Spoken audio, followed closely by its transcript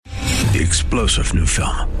The explosive new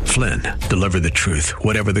film, Flynn, deliver the truth,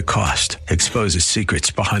 whatever the cost, exposes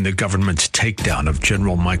secrets behind the government's takedown of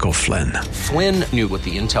General Michael Flynn. Flynn knew what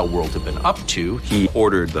the intel world had been up to. He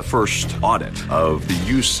ordered the first audit of the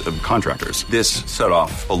use of contractors. This set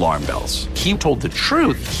off alarm bells. He told the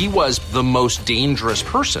truth. He was the most dangerous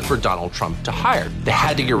person for Donald Trump to hire. They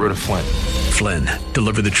had to get rid of Flynn. Flynn,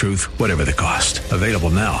 deliver the truth, whatever the cost. Available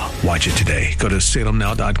now. Watch it today. Go to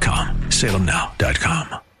salemnow.com.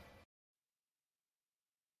 salemnow.com.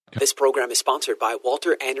 This program is sponsored by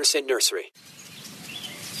Walter Anderson Nursery.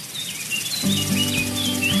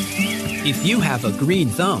 If you have a green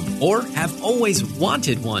thumb or have always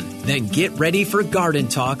wanted one, then get ready for Garden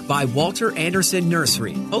Talk by Walter Anderson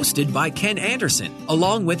Nursery, hosted by Ken Anderson,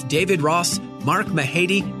 along with David Ross, Mark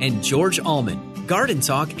Mahady, and George Allman. Garden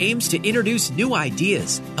Talk aims to introduce new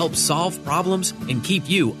ideas, help solve problems, and keep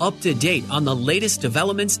you up to date on the latest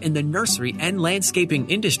developments in the nursery and landscaping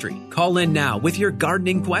industry. Call in now with your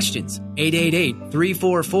gardening questions.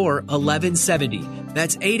 888-344-1170.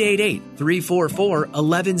 That's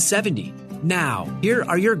 888-344-1170. Now, here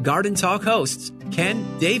are your Garden Talk hosts, Ken,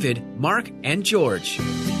 David, Mark, and George.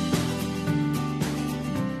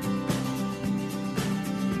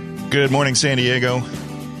 Good morning, San Diego.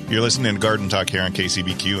 You're listening to Garden Talk here on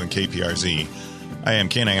KCBQ and KPRZ. I am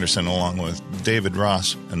Ken Anderson along with David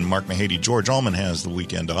Ross and Mark Mahady. George Allman has the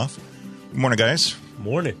weekend off. Good morning, guys.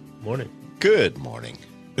 Morning. Good morning.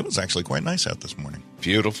 It was actually quite nice out this morning.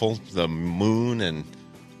 Beautiful. The moon and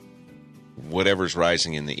whatever's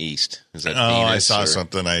rising in the east. Is that Venus? I saw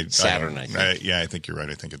something. Saturn, I think. I think you're right.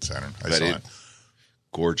 I think it's Saturn. I but saw it.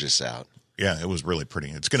 Gorgeous out. Yeah, it was really pretty.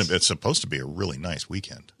 It's supposed to be a really nice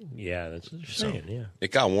weekend. Yeah, that's what you're saying, yeah.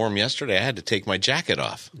 It got warm yesterday. I had to take my jacket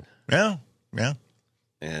off. Yeah.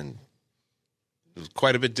 And it was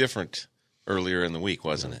quite a bit different earlier in the week,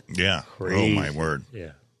 wasn't it? Yeah. Crazy. Oh, my word.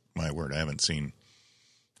 Yeah. My word. I don't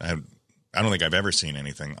think I've ever seen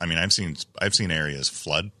anything. I mean, I've seen areas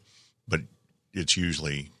flood, but it's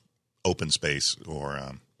usually open space or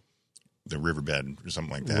the riverbed or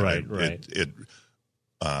something like that. Right.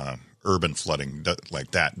 Urban flooding like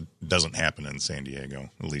that doesn't happen in San Diego,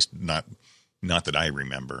 at least not that I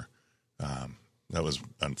remember. That was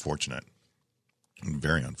unfortunate,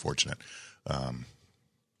 very unfortunate. That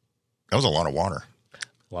was a lot of water.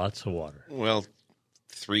 Lots of water. Well,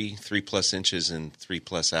 3+ inches in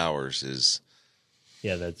 3+ hours is.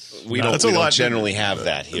 Yeah, that's we don't generally have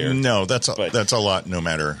that here. No, that's a lot. No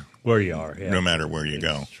matter where you are, yeah. No matter where you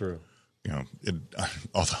go. True. You know,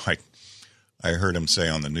 although I heard him say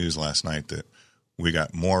on the news last night that we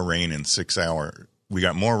got more rain in 6 hours. We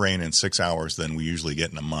got more rain in 6 hours than we usually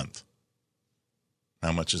get in a month.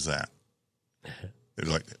 How much is that? It's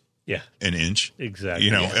like an inch. Exactly.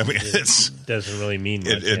 You know, yeah. I mean, it doesn't really mean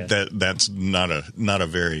much. That's not a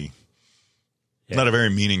very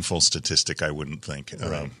meaningful statistic. I wouldn't think.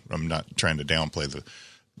 Right. I'm not trying to downplay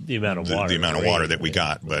the amount of water, the amount of water that we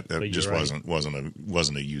got, but it just right.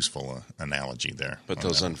 wasn't a useful analogy there. But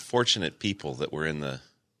those unfortunate people that were in the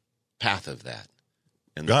path of that,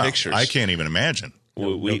 and the pictures, I can't even imagine.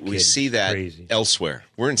 We see that Crazy. Elsewhere.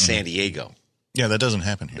 We're in San Diego. Yeah, that doesn't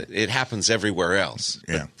happen here. It happens everywhere else.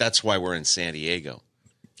 Yeah, but that's why we're in San Diego.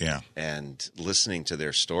 Yeah, and listening to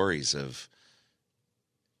their stories of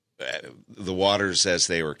the waters as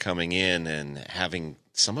they were coming in, and having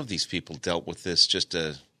some of these people dealt with this just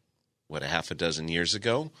a half a dozen years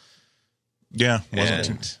ago. Yeah,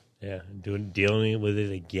 dealing with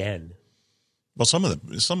it again. Well, some of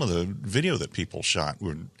the video that people shot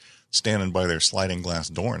were standing by their sliding glass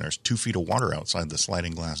door, and there's 2 feet of water outside the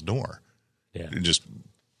sliding glass door. Yeah, just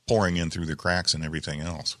pouring in through the cracks and everything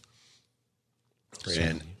else.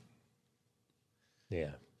 And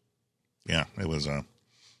yeah, it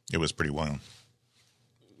was pretty wild.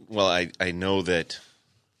 Well, I know that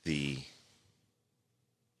the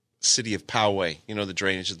city of Poway, the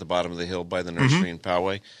drainage at the bottom of the hill by the nursery in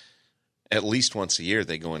Poway, at least once a year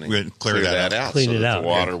they go in and clear that out. Clean so it that out. The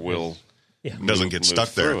water will doesn't get stuck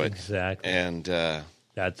there. Exactly. And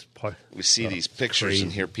that's part. We see these pictures crazy.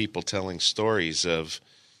 And hear people telling stories of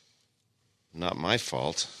not my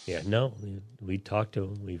fault. Yeah, no, we've talked to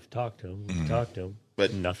them,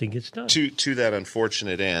 but nothing gets done. To that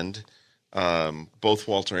unfortunate end, both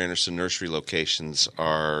Walter Anderson Nursery locations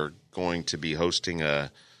are going to be hosting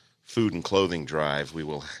a food and clothing drive. We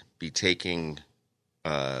will be taking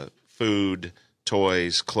food,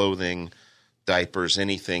 toys, clothing, diapers,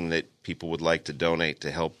 anything that people would like to donate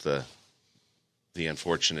to help the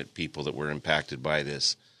unfortunate people that were impacted by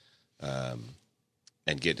this,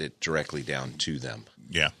 and get it directly down to them.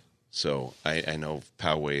 Yeah. So I know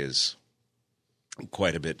Poway is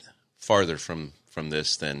quite a bit farther from from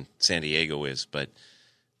this than San Diego is, but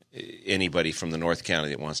anybody from the North County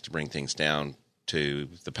that wants to bring things down to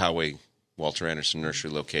the Poway Walter Anderson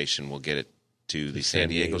Nursery location will get it to the San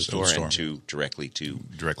Diego store and directly to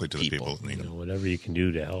the people. Whatever you can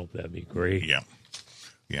do to help, that'd be great.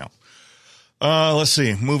 Yeah. Let's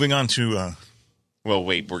see. Moving on to. Well,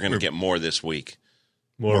 wait. We're going to get more this week.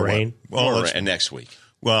 More rain. And next week.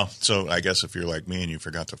 Well, so I guess if you're like me and you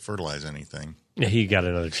forgot to fertilize anything, you got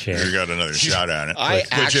another chance. You got another shot at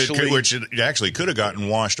it. Which it actually could have gotten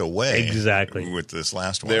washed away. Exactly. With this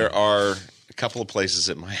last one. There are a couple of places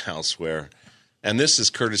at my house where, and this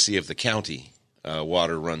is courtesy of the county,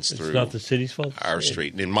 water runs through. It's not the city's fault. Our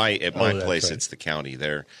street. At my place, right. It's the county.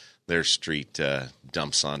 Their street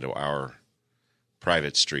dumps onto our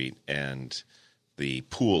private street, and the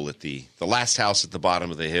pool at the last house at the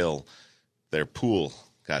bottom of the hill, their pool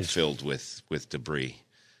got filled with debris.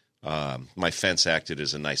 My fence acted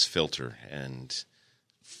as a nice filter and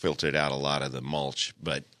filtered out a lot of the mulch,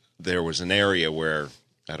 but there was an area where,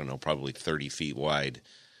 I don't know, probably 30 feet wide,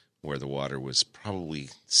 where the water was probably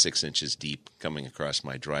 6 inches deep coming across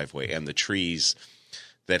my driveway, and the trees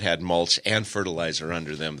that had mulch and fertilizer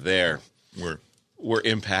under them there were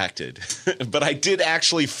impacted. But I did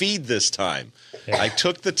actually feed this time. Yeah. I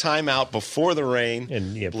took the time out before the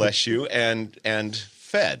rain, bless you, and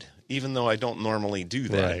fed, even though I don't normally do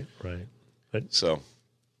that. Right. So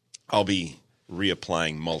I'll be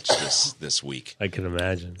reapplying mulch this week. I can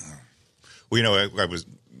imagine. Well, I was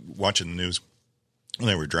watching the news, and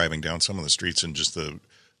they were driving down some of the streets, and just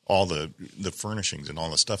all the furnishings and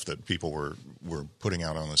all the stuff that people were putting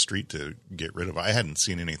out on the street to get rid of. I hadn't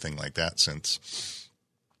seen anything like that since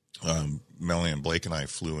Melanie and Blake and I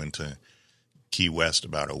flew into Key West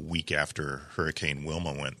about a week after Hurricane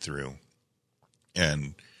Wilma went through.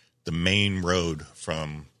 And the main road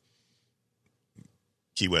from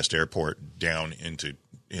Key West Airport down into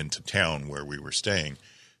town where we were staying,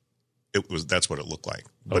 that's what it looked like.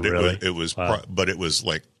 But really? it was wow. But it was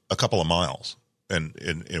like a couple of miles. And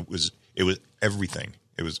it was everything.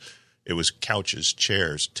 It was couches,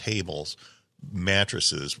 chairs, tables,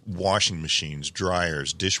 mattresses, washing machines,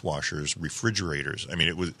 dryers, dishwashers, refrigerators. I mean,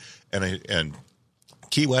 it was and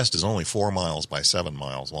Key West is only 4 miles by 7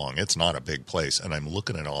 miles long. It's not a big place. And I'm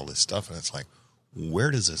looking at all this stuff, and it's like,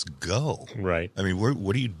 where does this go? Right. I mean,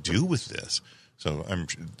 what do you do with this? So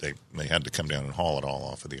they had to come down and haul it all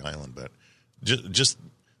off of the island, but just.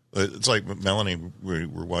 It's like Melanie. We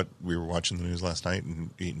were watching the news last night and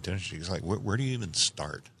eating dinner. She's like, "Where do you even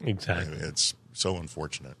start?" Exactly. It's so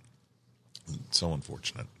unfortunate. So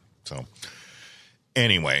unfortunate. So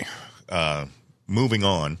anyway, moving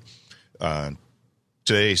on.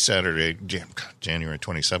 Today, Saturday, January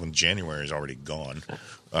 27th. January is already gone.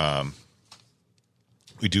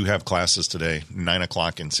 We do have classes today,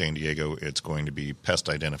 9:00 in San Diego. It's going to be pest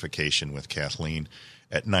identification with Kathleen.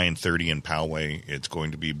 At 9:30 in Poway, it's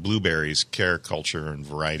going to be blueberries, cariculture, and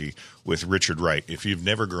variety with Richard Wright. If you've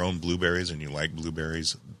never grown blueberries and you like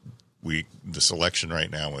blueberries, the selection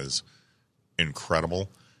right now is incredible.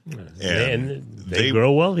 And they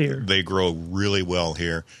grow well here. They grow really well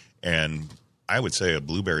here. And I would say a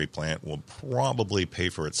blueberry plant will probably pay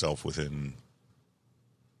for itself within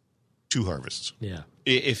 2 harvests. Yeah.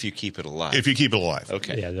 If you keep it alive. If you keep it alive.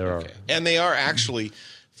 Okay. Yeah, there are. And they are actually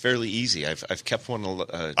fairly easy. I've kept one.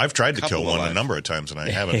 I've tried to kill one a number of times, and I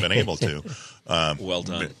haven't been able to. Well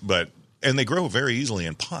done. And they grow very easily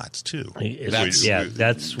in pots too. That's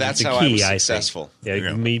the how key, I was successful.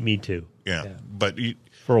 Yeah, me too. Yeah, but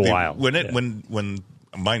for a while when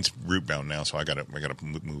mine's root bound now, so I got to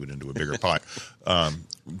move it into a bigger pot.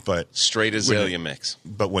 But straight azalea mix.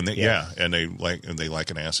 But when they and they like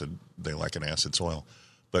an acid soil.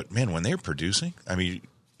 But man, when they're producing, I mean.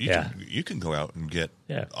 You can go out and get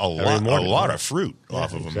a lot of fruit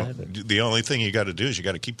off of them. The only thing you got to do is you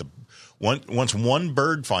got to keep once one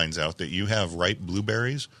bird finds out that you have ripe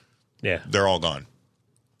blueberries, they're all gone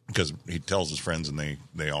because he tells his friends and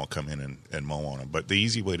they all come in and mow on them. But the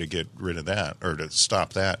easy way to get rid of that or to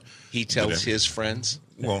stop that, he tells his friends.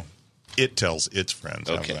 Well, it tells its friends.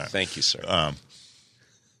 Okay, thank you, sir.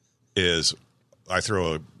 Is I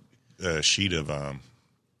throw a sheet of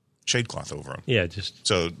shade cloth over them. Yeah, just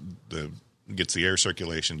so gets the air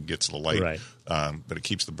circulation, gets the light, right. But it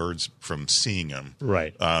keeps the birds from seeing them.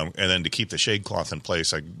 Right. And then to keep the shade cloth in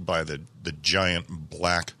place, I buy the giant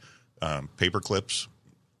black paper clips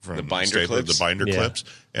from the binder clips,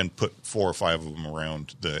 and put 4 or 5 of them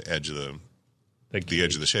around the edge of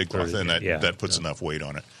the shade cloth, and that puts enough weight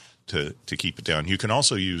on it to keep it down. You can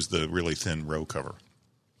also use the really thin row cover.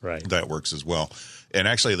 Right. That works as well. And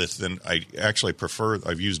actually,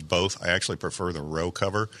 I've used both. I actually prefer the row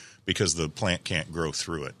cover because the plant can't grow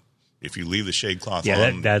through it. If you leave the shade cloth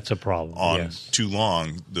that's a problem. on too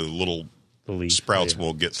long, the little sprouts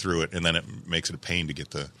will get through it, and then it makes it a pain to get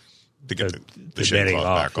the shade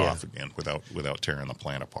cloth back off again without tearing the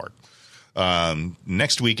plant apart.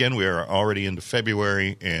 Next weekend, we are already into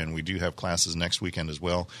February, and we do have classes next weekend as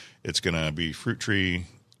well. It's going to be Fruit Tree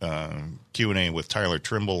Q&A with Tyler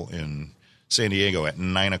Trimble in San Diego at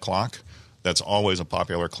 9 o'clock. That's always a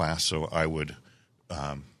popular class, so I would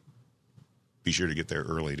be sure to get there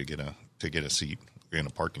early to get a seat in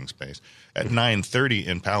a parking space. At 9:30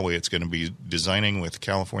 in Poway, it's going to be Designing with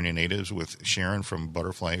California Natives with Sharon from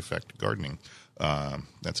Butterfly Effect Gardening.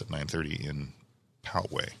 That's at 9:30 in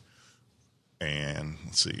Poway. And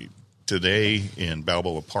let's see, today in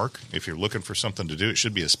Balboa Park, if you're looking for something to do, it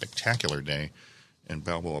should be a spectacular day in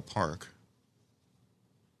Balboa Park.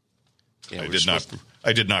 Yeah, I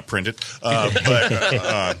did not print it,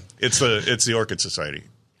 but it's the Orchid Society.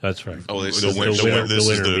 That's right. Oh, this is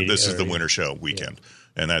the winter show weekend,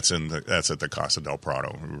 and that's at the Casa del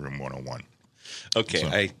Prado, room 101. Okay,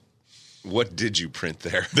 so, what did you print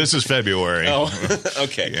there? This is February. Oh,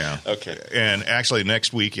 okay. Yeah. Okay. And actually,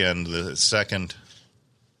 next weekend, the second,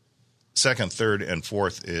 third, and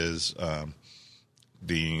fourth is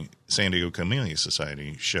the San Diego Camellia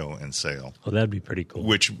Society show and sale. Oh, that'd be pretty cool.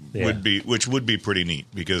 Which would be pretty neat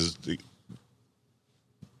because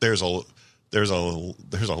there's a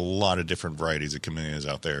lot of different varieties of camellias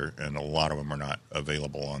out there, and a lot of them are not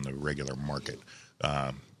available on the regular market.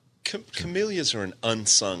 Camellias are an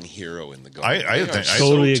unsung hero in the garden. I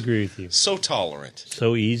totally agree with you. So tolerant.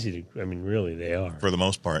 So easy to, really, they are. For the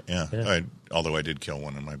most part, yeah. Although I did kill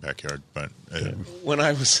one in my backyard. But when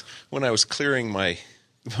I was clearing my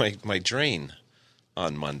drain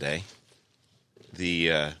on Monday,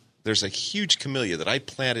 there's a huge camellia that I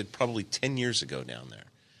planted probably 10 years ago down there.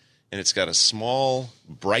 And it's got a small,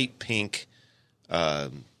 bright pink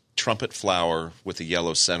trumpet flower with a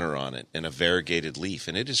yellow center on it and a variegated leaf.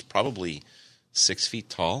 And it is probably 6 feet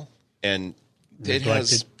tall. And it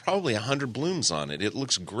has probably 100 blooms on it. It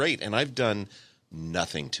looks great. And I've done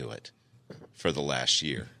nothing to it for the last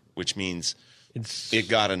year, which means it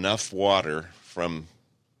got enough water from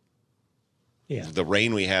the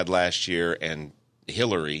rain we had last year, and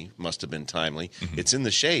Hillary must have been timely. Mm-hmm. It's in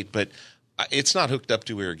the shade, but it's not hooked up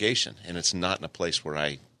to irrigation, and it's not in a place where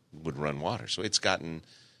I would run water. So it's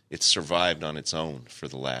survived on its own for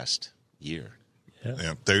the last year.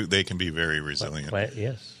 Yeah, they can be very resilient.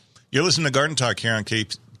 Yes. You're listening to Garden Talk here on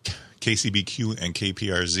KCBQ and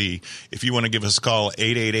KPRZ. If you want to give us a call,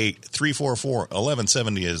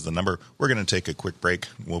 888-344-1170 is the number. We're going to take a quick break.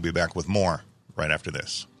 We'll be back with more right after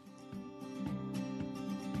this.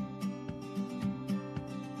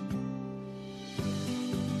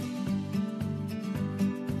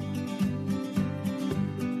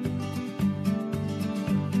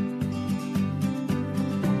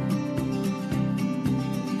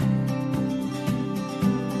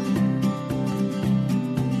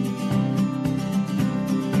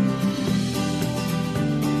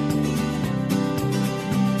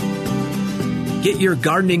 Get your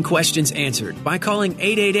gardening questions answered by calling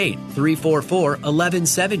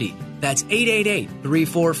 888-344-1170. That's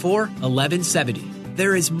 888-344-1170.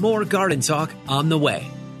 There is more Garden Talk on the way.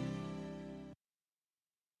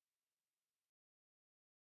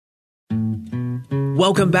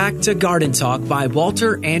 Welcome back to Garden Talk by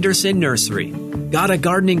Walter Anderson Nursery. Got a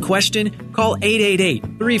gardening question? Call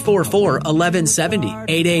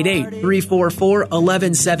 888-344-1170.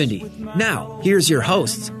 888-344-1170. Now, here's your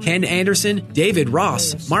hosts, Ken Anderson, David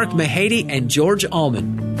Ross, Mark Mahady, and George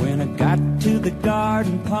Allman. When I got to the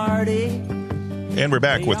garden party. And we're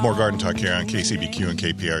back with more Garden Talk here on KCBQ and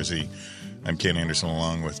KPRZ. I'm Ken Anderson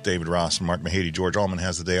along with David Ross and Mark Mahady. George Allman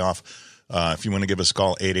has the day off. If you want to give us a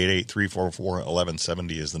call,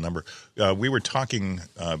 888-344-1170 is the number. We were talking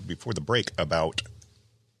before the break about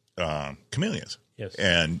camellias. Yes.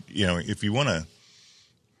 And, if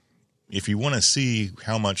you want to see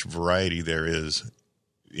how much variety there is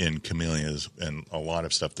in camellias and a lot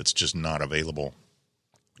of stuff that's just not available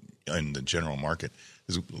in the general market,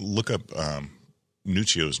 is look up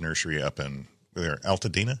Nuccio's nursery up in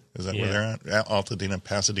Altadena. Is that where they're at? Altadena,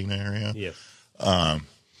 Pasadena area? Yes.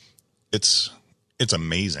 It's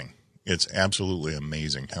amazing. It's absolutely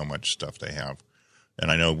amazing how much stuff they have.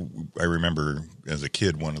 And I remember as a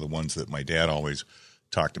kid, one of the ones that my dad always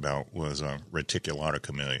talked about was reticulata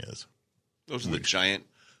camellias. Those are the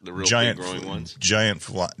real big growing ones? Giant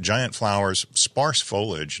flowers, sparse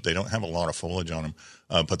foliage. They don't have a lot of foliage on them,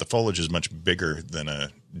 but the foliage is much bigger than a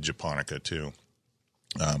japonica too.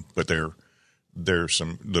 But the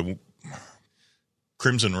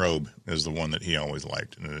Crimson Robe is the one that he always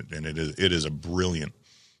liked, and it is a brilliant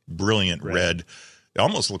red. It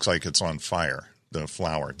almost looks like it's on fire. The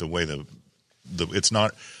flower, the way it's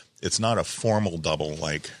not a formal double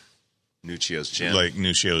like Nuccio's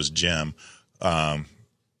Gem,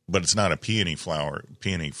 but it's not a peony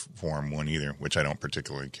form one either, which I don't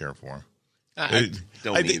particularly care for. I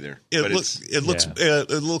don't either.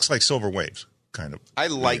 It looks like Silver Waves, kind of.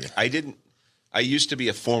 I used to be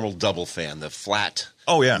a formal double fan, the flat.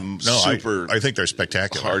 Oh yeah, super. I think they're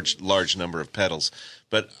spectacular. Large number of petals,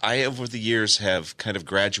 but I over the years have kind of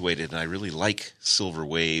graduated, and I really like Silver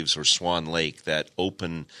Waves or Swan Lake, that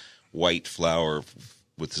open white flower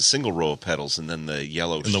with a single row of petals, and then the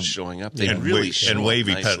yellow showing up. They really show and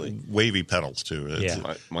wavy petals too.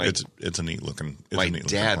 It's a neat looking. My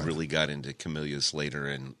dad really got into camellias later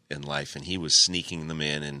in life, and he was sneaking them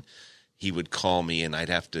in, and he would call me, and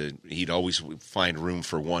he'd always find room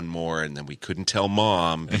for one more, and then we couldn't tell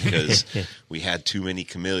Mom because we had too many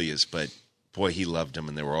camellias. But boy, he loved them,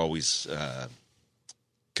 and there were always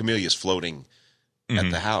camellias floating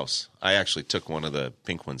at the house. I actually took one of the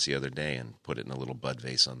pink ones the other day and put it in a little bud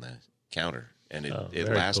vase on the counter, and it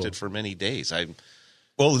lasted for many days.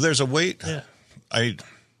 Well, there's a way. Yeah.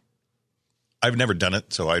 I've never done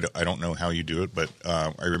it, so I don't know how you do it. But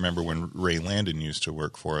I remember when Ray Landon used to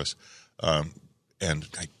work for us, and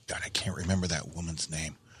I can't remember that woman's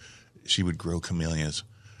name. She would grow camellias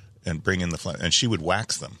and bring in the flower, and she would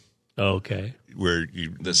wax them. Okay. Where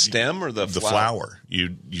the stem or the flower? You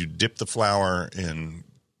dip the flower in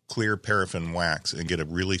clear paraffin wax and get a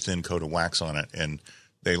really thin coat of wax on it, and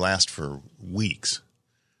they last for weeks.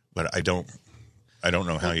 But I don't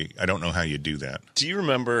know how you do that. Do you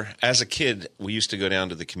remember as a kid we used to go down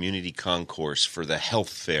to the community concourse for the health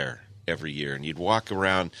fair every year, and you'd walk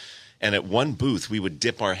around, and at one booth we would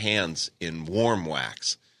dip our hands in warm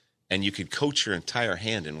wax, and you could coat your entire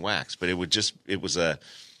hand in wax, but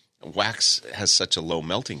wax has such a low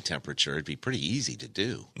melting temperature; it'd be pretty easy to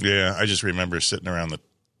do. Yeah, I just remember sitting around the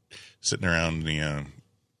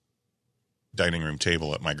dining room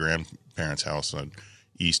table at my grandparents' house on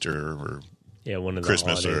Easter or one of the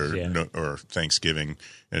Christmas holidays, or Thanksgiving,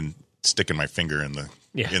 and sticking my finger in the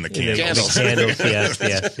candles. Yes.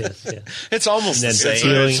 It's almost the same.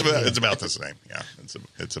 It's about the same. Yeah,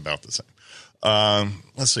 it's about the same.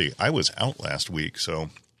 Let's see. I was out last week,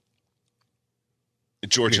 so.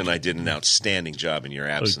 George and I did an outstanding job in your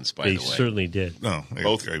absence, by the way. They certainly did. No,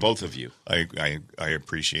 both of you. I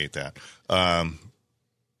appreciate that.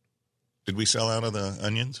 Did we sell out of the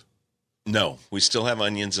onions? No, we still have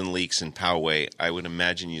onions and leeks in Poway. I would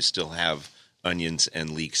imagine you still have onions and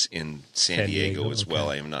leeks in San Diego as well.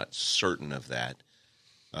 I am not certain of that.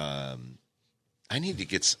 I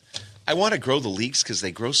want to grow the leeks because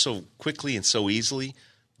they grow so quickly and so easily.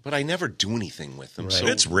 But I never do anything with them. Right. So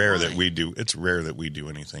it's rare that we do. It's rare that we do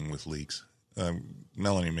anything with leeks.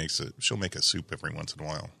 Melanie she'll make a soup every once in a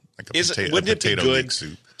while, like wouldn't it be good leek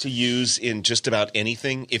soup to use in just about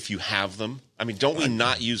anything if you have them? I mean, don't we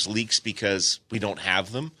not use leeks because we don't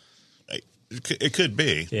have them? It could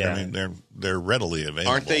be. Yeah. I mean, they're readily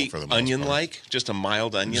available. Aren't they for the onion-like? Just a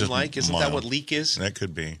mild onion-like? Isn't that what leek is? That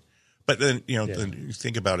could be. But then then you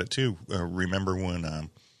think about it too. Remember when?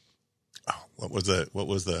 What was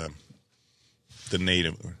the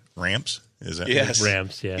native ramps? Is that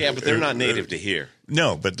ramps? Yeah, yeah, but they're not native to here.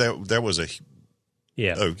 No, but there was a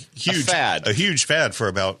huge fad for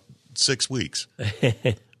about 6 weeks.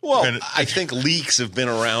 Well, I think leeks have been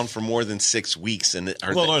around for more than 6 weeks, and they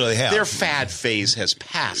have. Their fad phase has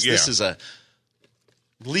passed. Yeah.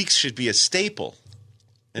 Leeks should be a staple.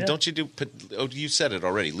 And don't you do? You said it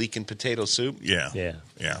already. Leek and potato soup. Yeah.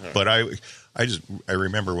 But I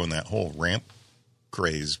remember when that whole ramp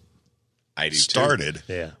craze started.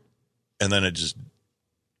 Too. Yeah. And then it just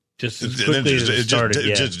as quickly as it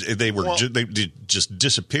started. They just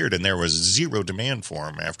disappeared, and there was zero demand for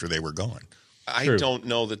them after they were gone. I don't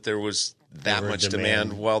know that there was that much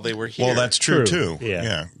demand while they were here. Well, that's true too.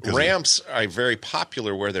 Yeah. Ramps are very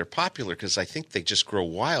popular where they're popular because I think they just grow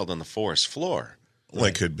wild on the forest floor. Well,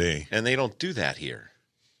 it could be. And they don't do that here.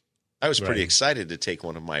 I was pretty excited to take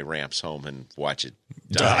one of my ramps home and watch it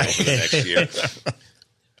die over the next year.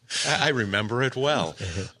 I remember it well.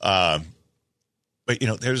 But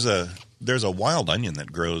there's a wild onion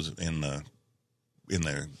that grows in the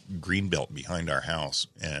green belt behind our house,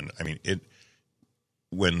 and I mean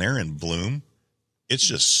when they're in bloom, it's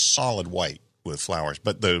just solid white with flowers.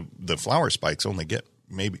 But the flower spikes only get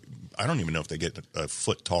I don't even know if they get a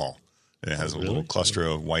foot tall. It has a little cluster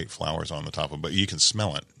of white flowers on the top of it, but you can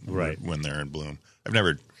smell it when they're in bloom. I've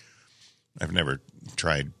never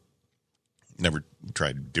tried Never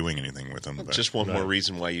tried doing anything with them. But, Just one more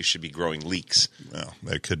reason why you should be growing leeks. well,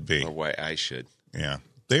 that could be. Or why I should. Yeah.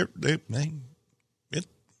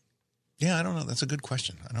 Yeah, I don't know. That's a good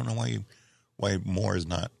question. I don't know why more is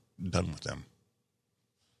not done with them.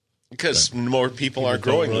 Because more people are Don't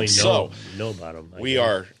growing really them. So know about them. we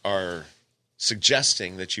are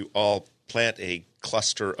suggesting that you all plant a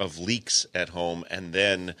cluster of leeks at home, and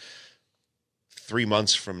then 3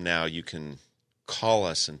 months from now you can call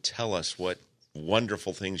us and tell us what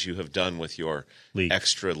wonderful things you have done with your Leeks.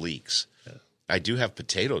 extra leeks. Yeah. I do have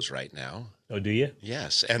potatoes right now. Oh, do you?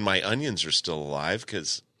 Yes, and my onions are still alive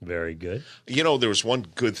because, Very good. you know, there was one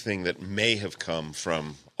good thing that may have come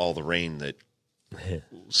from all the rain that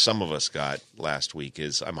some of us got last week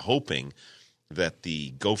is I'm hoping that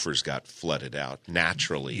the gophers got flooded out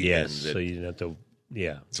naturally. Yes, and that, so you didn't have to.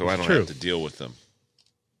 Yeah, so I don't true. have to deal with them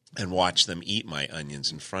and watch them eat my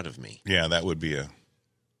onions in front of me. Yeah, that would be a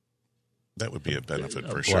benefit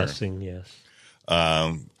for sure. Blessing, yes.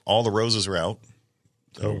 All the roses are out.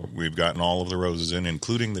 So we've gotten all of the roses in,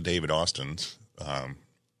 including the David Austins,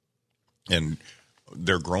 and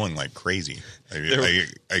they're growing like crazy.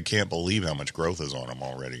 I can't believe how much growth is on them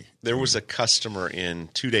already. There was a customer in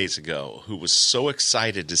 2 days ago who was so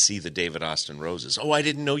excited to see the David Austin roses. Oh, I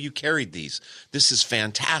didn't know you carried these. This is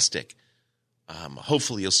fantastic.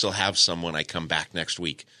 Hopefully you'll still have some when I come back next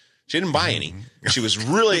week. She didn't buy any. She was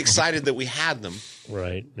really excited that we had them.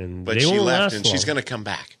 Right. And But they she won't left, last and long. she's going to come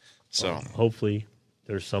back. So Hopefully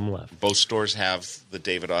there's some left. both stores have the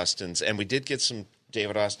David Austins, and we did get some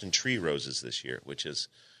David Austin tree roses this year, which is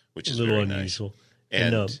A little very unusual. nice.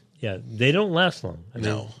 And yeah, they don't last long. I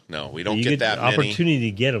mean, no, we don't you get that the many. opportunity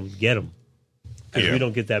to get them. Because Yeah. we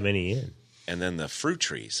don't get that many in. And then the fruit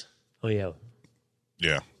trees. Oh, yeah.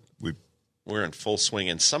 Yeah, We're in full swing,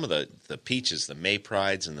 and some of the peaches, the May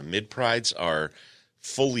Prides and the Mid Prides, are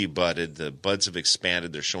fully budded. The buds have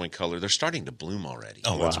expanded. They're showing color. They're starting to bloom already.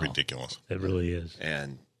 Oh, that's ridiculous. It really is.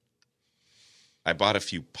 And I bought a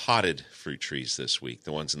few potted fruit trees this week,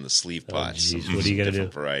 the ones in the sleeve pots. geez. some What are you gonna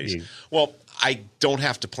different do? varieties. Well, I don't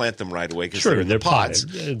have to plant them right away because Sure, they're in the they're pots.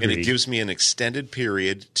 potted. And Agreed. it gives me an extended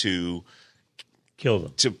period to Kill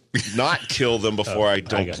them. not kill them before I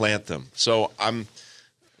don't got it. plant them. So I'm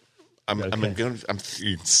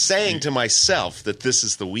saying to myself that this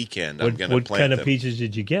is the weekend. I'm going to What plant kind of them. peaches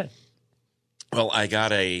did you get? Well, I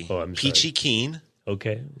got a I'm peachy keen,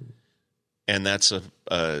 Okay. and that's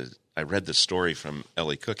I read the story from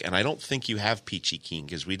Ellie Cook, and I don't think you have peachy keen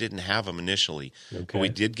because we didn't have them initially. Okay. But we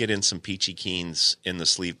did get in some peachy keens in the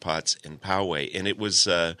sleeve pots in Poway, and it was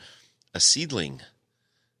a seedling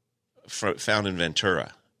found in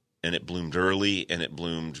Ventura, and it bloomed early, and it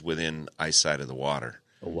bloomed within eyesight of the water.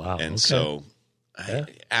 Oh, wow. And okay. so Yeah.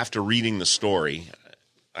 after reading the story,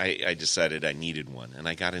 I decided I needed one. And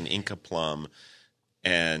I got an Inca plum,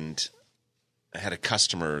 and I had a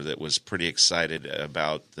customer that was pretty excited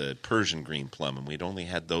about the Persian green plum. And we'd only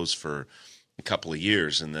had those for a couple of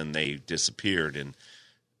years, and then they disappeared. And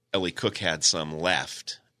Ellie Cook had some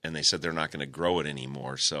left, and they said they're not going to grow it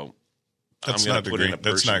anymore. So That's I'm going not to the put in green. a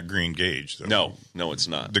That's Persian. not green gauge. Though. No, it's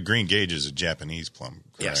not. The green gauge is a Japanese plum.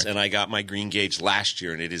 Correct? Yes, and I got my green gauge last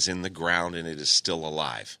year, and it is in the ground, and it is still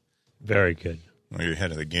alive. Very good. Well, you're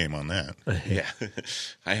ahead of the game on that. Yeah,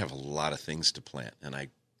 I have a lot of things to plant, and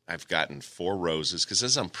I've gotten 4 roses because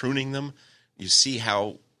as I'm pruning them, you see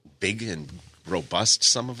how big and robust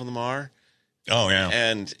some of them are. Oh yeah.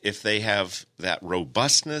 And if they have that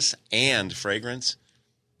robustness and fragrance,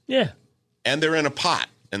 Yeah. and they're in a pot,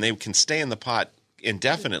 and they can stay in the pot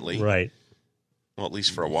indefinitely, Right. well, at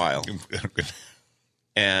least for a while.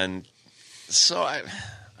 And so I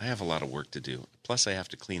have a lot of work to do. Plus, I have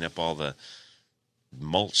to clean up all the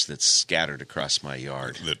mulch that's scattered across my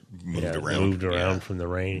yard. that moved Yeah, around. moved around Yeah. from the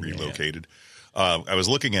rain. Relocated. I was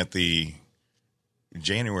looking at the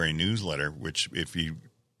January newsletter, which if you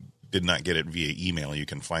did not get it via email, you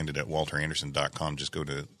can find it at walteranderson.com. Just go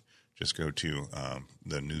to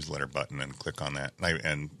the newsletter button and click on that.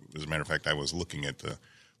 And as a matter of fact, I was looking at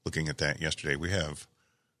that yesterday. We have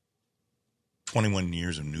 21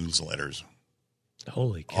 years of newsletters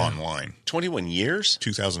Holy cow. online. 21 years?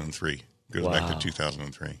 2003 goes back Wow. to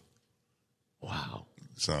 2003. Wow.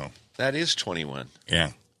 So That is 21.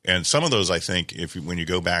 yeah, and some of those I think when you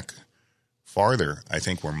go back farther, I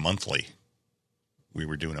think were monthly. We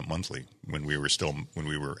were doing it monthly when we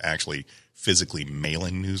were actually physically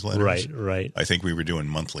mailing newsletters. Right. I think we were doing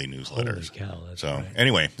monthly newsletters. Holy cow. That's So right.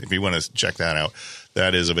 anyway, if you want to check that out,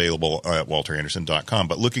 that is available at walteranderson.com.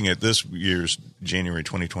 But looking at this year's January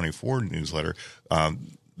 2024 newsletter,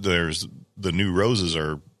 there's the new roses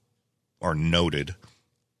are noted,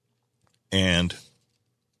 and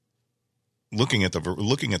looking at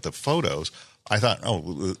the photos, I thought,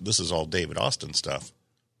 oh, this is all David Austin stuff,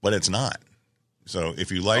 but it's not. So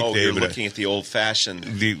if you like David, you're looking at the old fashioned.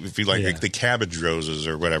 If you like the Cabbage Roses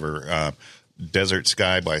or whatever, Desert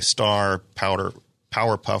Sky by Star,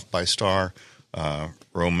 Powerpuff by Star,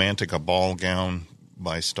 Romantica Ball Gown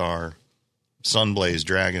by Star, Sunblaze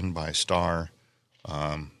Dragon by Star.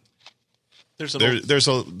 There's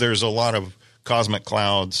a lot of Cosmic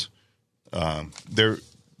Clouds.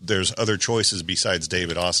 There's other choices besides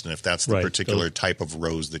David Austin if that's the particular type of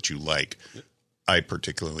rose that you like. I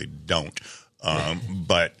particularly don't,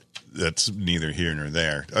 but that's neither here nor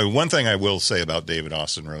there. One thing I will say about David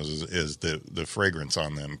Austin roses is the fragrance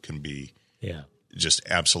on them can be just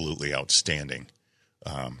absolutely outstanding.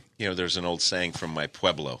 There's an old saying from my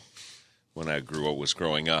pueblo when I was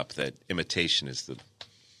growing up that imitation is the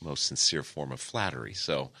most sincere form of flattery.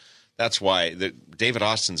 So that's why David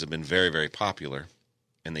Austins have been very, very popular,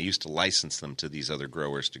 and they used to license them to these other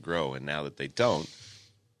growers to grow, and now that they don't,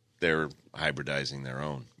 they're hybridizing their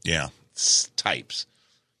own types.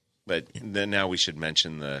 But then now we should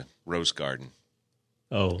mention the Rose Garden.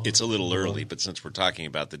 Oh. It's a little early, but since we're talking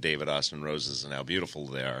about the David Austin roses and how beautiful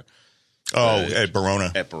they are. At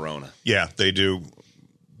Barona. At Barona. Yeah, they do.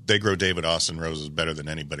 They grow David Austin roses better than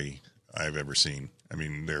anybody I've ever seen. I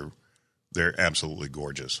mean, they're absolutely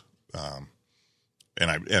gorgeous. And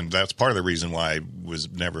that's part of the reason why I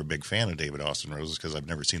was never a big fan of David Austin roses, because I've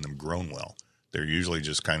never seen them grown well. They're usually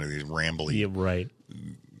just kind of these rambly. Yeah, right.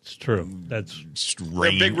 It's true. They're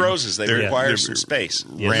big roses. They require some space.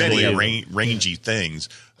 Rambly, rangy things.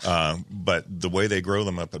 But the way they grow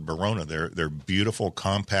them up at Barona, they're beautiful,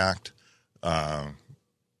 compact,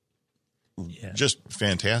 just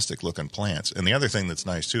fantastic looking plants. And the other thing that's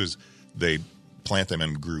nice too is they plant them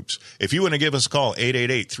in groups. If you want to give us a call,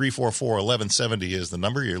 888-344-1170 is the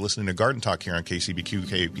number. You're listening to Garden Talk here on KCBQ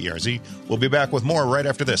KPRZ. We'll be back with more right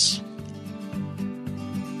after this.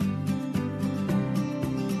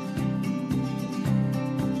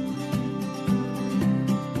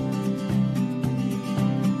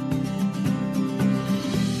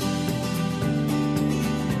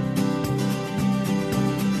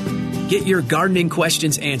 Get your gardening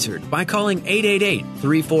questions answered by calling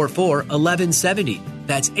 888-344-1170.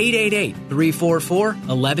 That's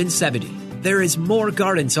 888-344-1170. There is more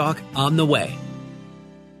garden talk on the way.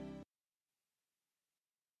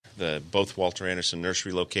 Both Walter Anderson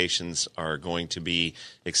nursery locations are going to be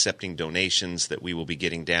accepting donations that we will be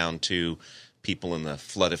getting down to people in the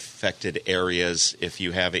flood-affected areas. If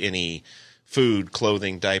you have any food,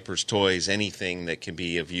 clothing, diapers, toys, anything that can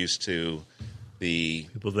be of use to the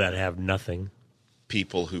people that have nothing,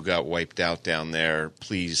 people who got wiped out down there,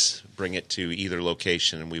 please bring it to either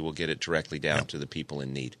location and we will get it directly down to the people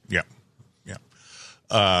in need. Yeah.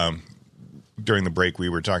 During the break, we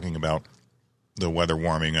were talking about the weather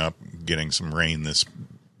warming up, getting some rain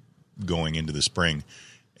going into the spring,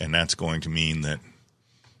 and that's going to mean that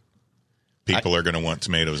people are going to want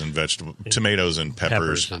tomatoes and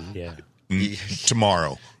peppers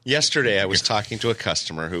tomorrow. Yesterday, I was talking to a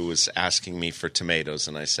customer who was asking me for tomatoes,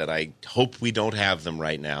 and I said, I hope we don't have them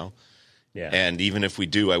right now. Yeah. And even if we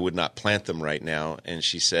do, I would not plant them right now. And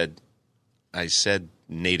she said, I said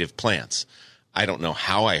native plants. I don't know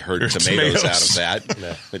how I heard tomatoes out of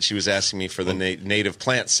that, but she was asking me for the native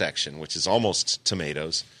plant section, which is almost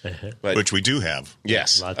tomatoes. But which we do have.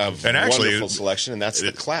 Yes. And actually, wonderful selection, and that's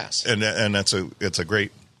the class. And it's a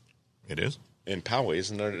great, it is? In Poway,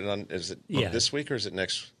 isn't there? Is it this week or is it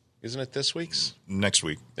next? Isn't it this week's? Next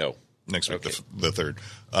week. No. Next week, the 3rd.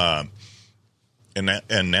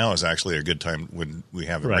 And now is actually a good time when we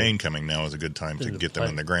have the rain coming. Now is a good time to get them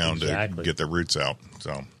in the ground to get the roots out.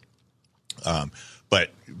 So,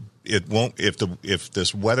 but it won't if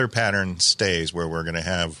this weather pattern stays where we're going to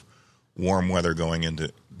have warm weather going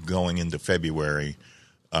into February.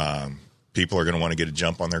 People are going to want to get a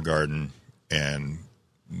jump on their garden, and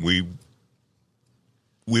we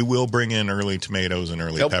will bring in early tomatoes and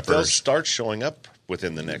early peppers. They'll start showing up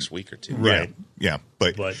within the next week or two. Right. Yeah.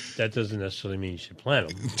 But that doesn't necessarily mean you should plant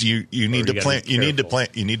them. You need to plant. You need to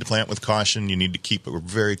plant. You need to plant with caution. You need to keep a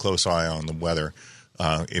very close eye on the weather.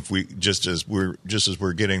 If we just as we're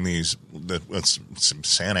getting some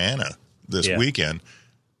Santa Ana this weekend,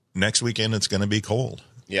 next weekend it's going to be cold.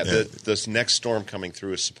 Yeah. This next storm coming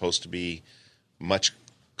through is supposed to be much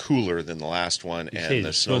cooler than the last one, and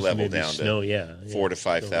the snow level down to 4,000 to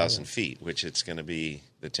 5,000 feet, which it's going to be.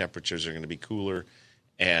 The temperatures are going to be cooler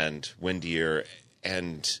and windier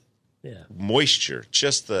and moisture.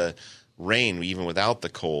 Just the rain, even without the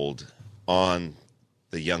cold, on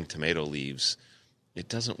the young tomato leaves, it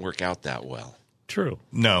doesn't work out that well. True.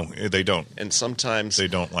 No, they don't. And sometimes They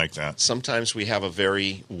don't like that. Sometimes we have a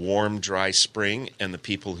very warm, dry spring, and the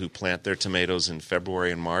people who plant their tomatoes in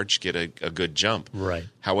February and March get a good jump. Right.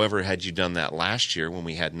 However, had you done that last year when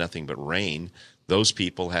we had nothing but rain, those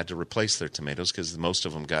people had to replace their tomatoes because most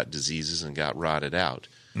of them got diseases and got rotted out.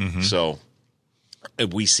 Mm-hmm. So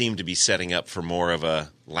we seem to be setting up for more of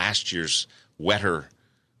a last year's wetter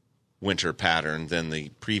winter pattern than the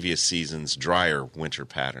previous season's drier winter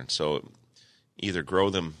pattern. So either grow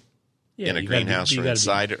them in a greenhouse or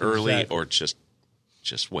inside early, or just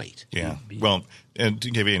wait. Yeah. Well, and to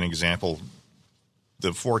give you an example,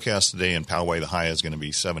 the forecast today in Poway, the high is going to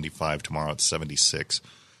be 75. Tomorrow it's 76.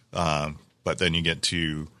 But then you get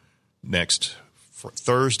to next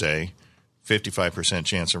Thursday, 55%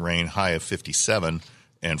 chance of rain, high of 57.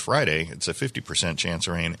 And Friday, it's a 50% chance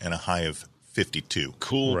of rain and a high of 52.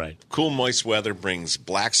 Cool, moist weather brings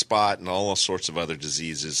black spot and all sorts of other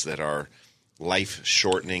diseases that are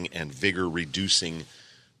life-shortening and vigor-reducing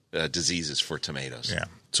diseases for tomatoes. Yeah.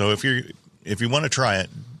 So if you want to try it,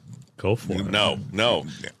 go for it. No,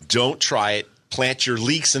 don't try it. Plant your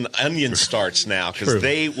leeks and onion starts now because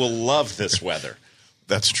they will love this weather.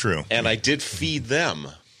 That's true. And I did feed them,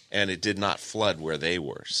 and it did not flood where they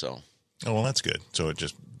were. So, oh well, that's good. So it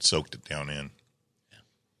just soaked it down in.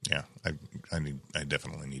 Yeah, I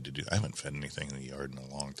definitely need to do. I haven't fed anything in the yard in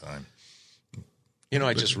a long time.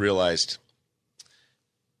 I just realized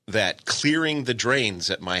that clearing the drains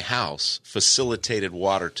at my house facilitated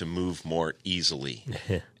water to move more easily.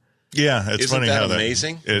 Yeah, it's Isn't funny that how that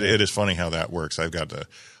amazing? It is funny how that works. I've got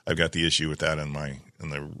the issue with that in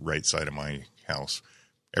the right side of my house.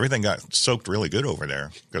 Everything got soaked really good over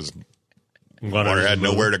there because water had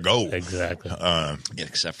nowhere to go. Exactly.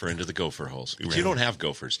 Except for into the gopher holes. But you don't have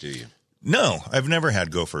gophers, do you? No, I've never had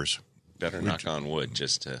gophers. Better knock on wood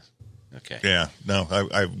just to. Okay. Yeah, no,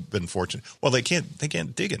 I've been fortunate. Well, they can't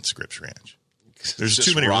dig in Scripps Ranch. There's just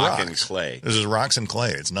too many rock rocks and clay. There's just rocks and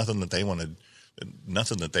clay. It's nothing that they want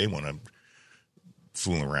to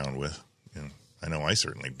fool around with. I know I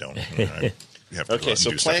certainly don't. Okay,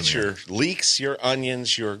 so plant your leeks, your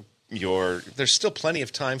onions, your. There's still plenty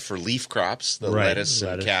of time for leaf crops, the lettuce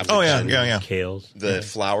and cabbage. Oh yeah, kales, the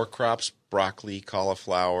flower crops, broccoli,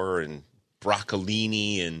 cauliflower, and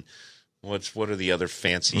broccolini, and what are the other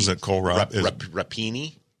fancy? Was it kohlrabi?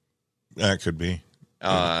 Rapini? That could be.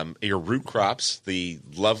 Your root crops,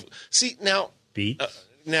 See now, beets.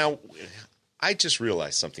 Now, I just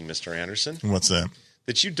realized something, Mr. Anderson. What's that?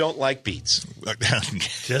 That you don't like beets.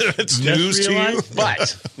 It's news to you.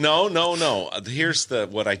 But no. Here's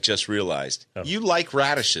what I just realized. Oh. You like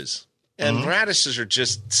radishes, and radishes are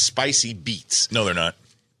just spicy beets. No, they're not.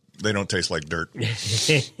 They don't taste like dirt.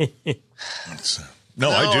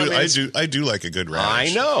 I do like a good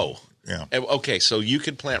radish. I know. Yeah. Okay, so you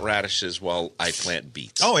could plant radishes while I plant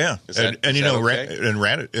beets. Oh yeah, and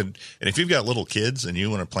if you've got little kids and you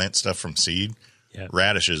want to plant stuff from seed,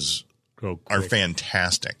 radishes are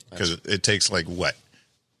fantastic because it takes like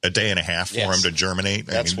a day and a half for them to germinate.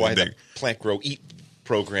 That's why the Plant Grow Eat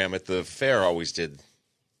program at the fair always did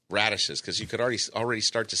radishes because you could already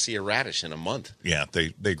start to see a radish in a month. Yeah,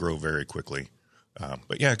 they grow very quickly.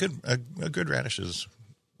 But yeah, a good radish is.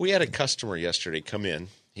 We had a customer yesterday come in.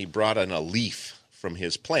 He brought in a leaf from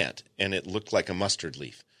his plant, and it looked like a mustard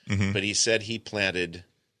leaf. Mm-hmm. But he said he planted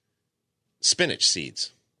spinach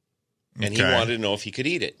seeds, and he wanted to know if he could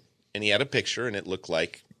eat it. And he had a picture, and it looked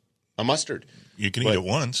like a mustard. You can eat it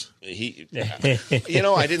once.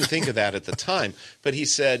 I didn't think of that at the time. But he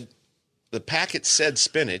said the packet said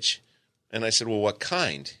spinach, and I said, well, what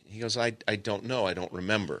kind? He goes, I don't know. I don't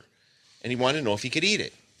remember. And he wanted to know if he could eat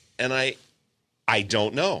it. And I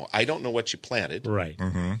don't know. I don't know what you planted. Right.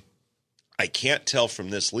 Mm-hmm. I can't tell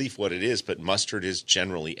from this leaf what it is, but mustard is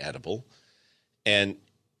generally edible. And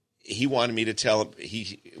he wanted me to tell him.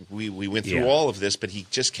 We went through all of this, but he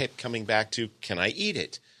just kept coming back to, can I eat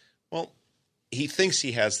it? Well, he thinks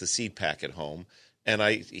he has the seed pack at home, and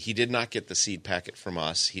he did not get the seed packet from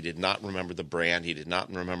us. He did not remember the brand. He did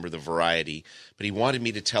not remember the variety, but he wanted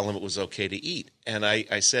me to tell him it was okay to eat. And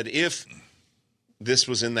I said, if this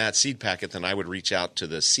was in that seed packet, then I would reach out to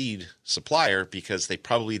the seed supplier because they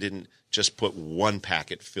probably didn't just put one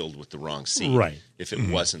packet filled with the wrong seed. Right. If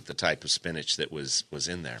it wasn't the type of spinach that was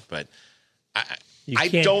in there. But I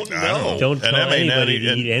don't know. Don't tell anybody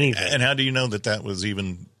to eat anything. And how do you know that was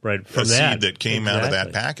even from a seed that came out of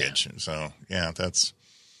that package? Yeah. So yeah,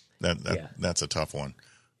 that's a tough one.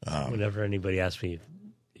 Whenever anybody asks me,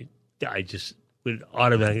 I just would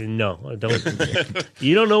automatically no. Don't.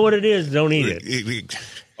 You don't know what it is. Don't eat it.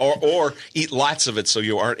 Or eat lots of it so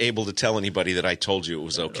you aren't able to tell anybody that I told you it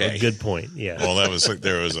was okay. Good point. Yeah. Well, that was like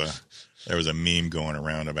there was There was a meme going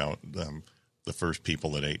around about the first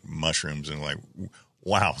people that ate mushrooms and like,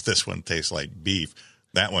 wow, this one tastes like beef.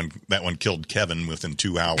 That one killed Kevin within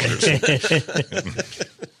 2 hours.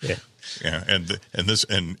 Yeah,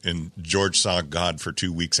 and George saw God for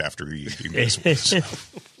 2 weeks after eating this one.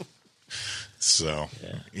 So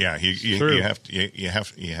yeah, you have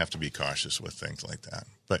to be cautious with things like that.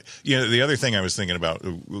 But the other thing I was thinking about,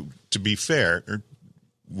 to be fair,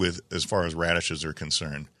 with as far as radishes are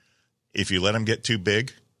concerned, if you let them get too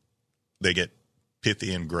big, they get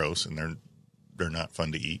pithy and gross, and they're not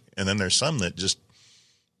fun to eat. And then there's some that just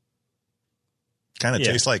kind of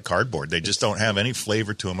taste like cardboard. They just don't have any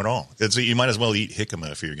flavor to them at all. You might as well eat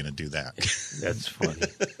jicama if you're going to do that. That's funny.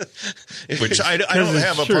 Which I don't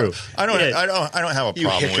have a problem. I don't have a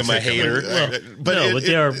problem with jicama hater. But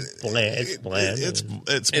they are bland. It's bland. It's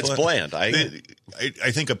bland.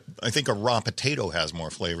 I think a raw potato has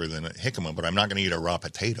more flavor than a jicama, but I'm not going to eat a raw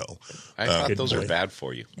potato. I thought those are bad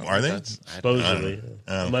for you. Are they? Supposedly.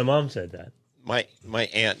 My mom said that. My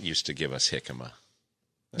aunt used to give us jicama.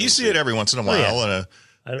 You see it every once in a while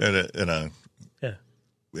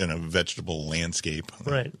in a vegetable landscape,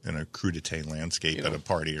 right? In a crudité landscape at a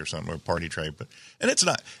party or something, or party tray. And it's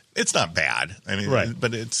not bad. I mean, right.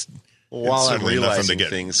 But it's while I'm realizing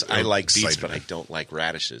things, I like beets, excited. but I don't like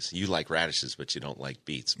radishes. You like radishes, but you don't like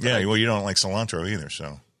beets. Well, you don't like cilantro either,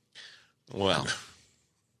 so. Well,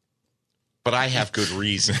 but I have good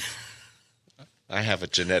reason. I have a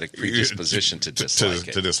genetic predisposition to dislike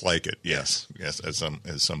it. To dislike it, yes, as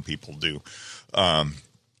some people do.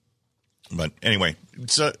 But anyway,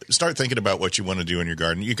 so start thinking about what you want to do in your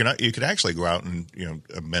garden. You could actually go out and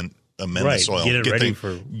amend the soil,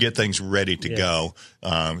 get things ready to go.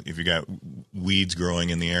 If you got weeds growing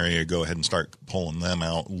in the area, go ahead and start pulling them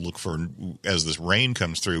out. Look for, as this rain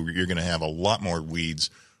comes through, you're going to have a lot more weeds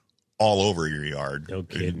all over your yard. No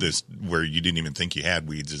kidding. This, where you didn't even think you had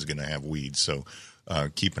weeds, is going to have weeds. So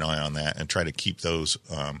keep an eye on that and try to keep those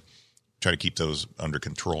under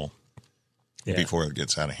control before it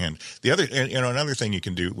gets out of hand. The other, another thing you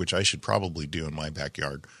can do, which I should probably do in my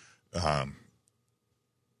backyard,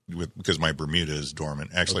 because my Bermuda is dormant.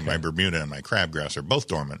 Actually, my Bermuda and my crabgrass are both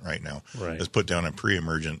dormant right now. Right. Is put down a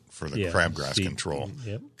pre-emergent for the crabgrass control,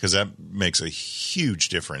 because that makes a huge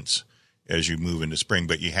difference as you move into spring.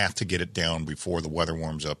 But you have to get it down before the weather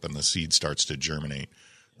warms up and the seed starts to germinate.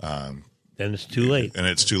 Then it's too late. And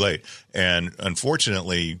it's too late. And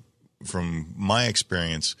unfortunately, from my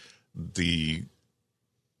experience, the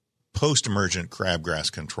post-emergent crabgrass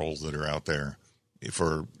controls that are out there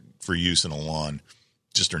for use in a lawn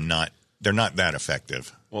just they're not that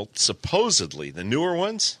effective. Well, supposedly the newer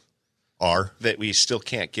ones are that we still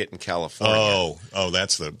can't get in California. Oh,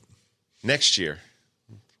 that's the next year,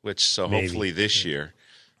 hopefully this year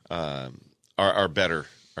are better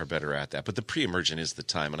at that. But the pre-emergent is the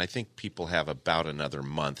time, and I think people have about another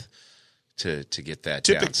month to get that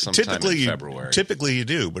down sometime in February. Typically you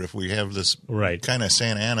do, but if we have this kind of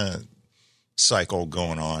Santa Ana cycle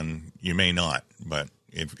going on, you may not. But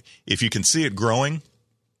if you can see it growing,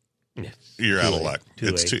 you're out of luck.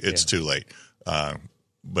 It's too late.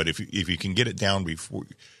 But if you can get it down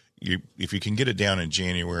if you can get it down in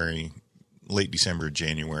January, late December,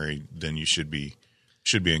 January, then you should be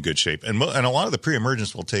in good shape. And a lot of the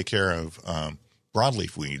pre-emergents will take care of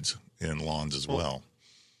broadleaf weeds in lawns as well.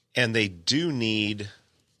 And they do need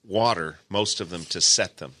water, most of them, to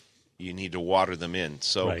set them. You need to water them in.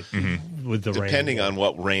 So with the depending on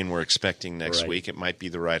what rain we're expecting next week, it might be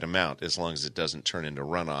the right amount, as long as it doesn't turn into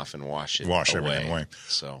runoff and wash everything away.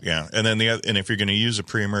 So and then and if you're going to use a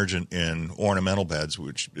pre-emergent in ornamental beds,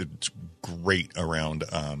 which it's great around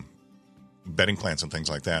bedding plants and things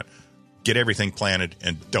like that, get everything planted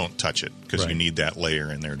and don't touch it, because you need that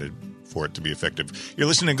layer in there for it to be effective. You're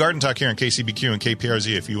listening to Garden Talk here on KCBQ and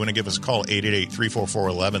KPRZ. If you want to give us a call,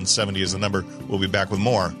 888-344-1170 is the number. We'll be back with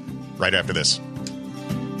more right after this.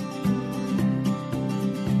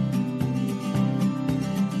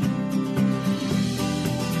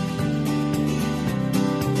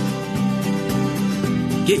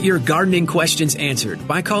 Get your gardening questions answered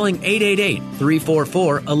by calling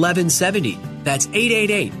 888-344-1170. That's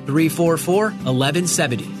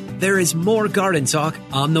 888-344-1170. There is more Garden Talk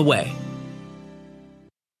on the way.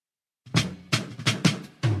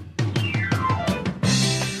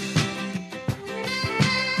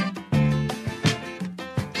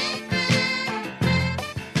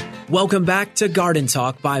 Welcome back to Garden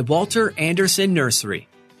Talk by Walter Anderson Nursery.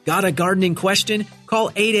 Got a gardening question?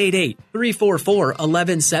 Call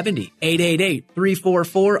 888-344-1170.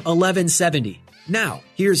 888-344-1170. Now,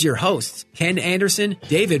 here's your hosts, Ken Anderson,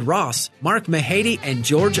 David Ross, Mark Mahady, and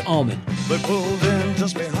George Allman. They pulled in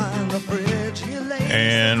just behind the bridge. He lay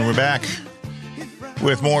And we're back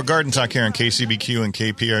with more Garden Talk here on KCBQ and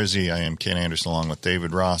KPRZ. I am Ken Anderson along with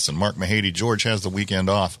David Ross and Mark Mahady. George has the weekend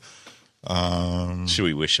off. Should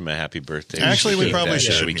we wish him a happy birthday? Actually, we probably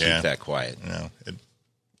should. Should we keep Yeah. that quiet?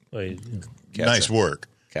 Nice work.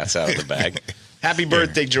 Cat's out of the bag. Happy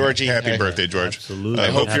birthday, Georgie. Happy birthday, George. Absolutely.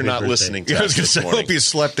 I hope Happy you're not birthday. listening to I was us going to this say, I morning. hope you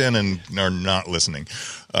slept in and are not listening.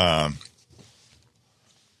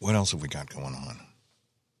 What else have we got going on?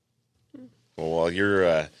 Well, while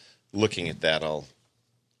you're looking at that, I'll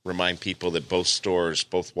remind people that both stores,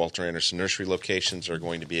 both Walter Anderson Nursery locations, are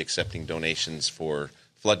going to be accepting donations for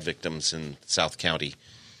flood victims in South County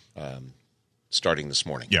starting this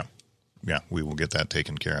morning. Yeah, we will get that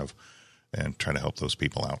taken care of and try to help those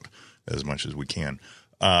people out as much as we can.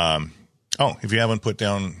 If you haven't put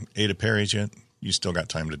down Ada Perry's yet, you still got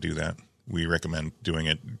time to do that. We recommend doing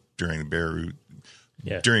it during the bare root,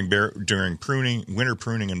 during pruning, winter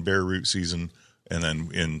pruning and bare root season, and then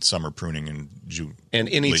in summer pruning in June. And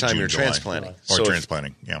anytime late June, you're July. transplanting. Or So if-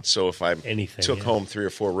 transplanting, yeah. So if I Anything, took yeah. home 3 or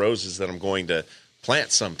 4 roses that I'm going to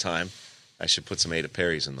plant sometime, I should put some Ada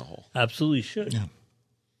Perry's in the hole. Absolutely should.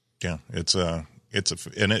 Yeah,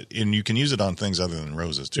 and you can use it on things other than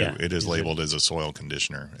roses too. Yeah, it is use it. labeled as a soil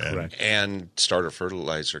conditioner. And Correct. And starter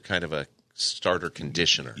fertilizer, kind of a starter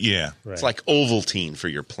conditioner. Yeah, Right. It's like Ovaltine for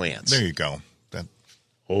your plants. there you go. That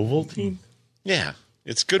Ovaltine? Yeah,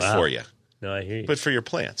 it's good Wow. for you, No, I hear you. but for your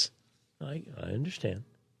plants. I understand.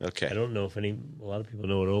 Okay. I don't know if a lot of people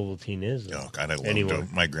know what Ovaltine is. oh God, I loved Anyway.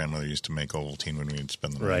 it. My grandmother used to make Ovaltine when we'd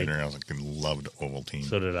spend the night Right. there. I was like, loved Ovaltine.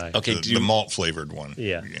 So did I. Okay, the malt flavored one.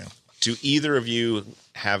 Yeah. Do either of you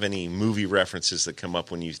have any movie references that come up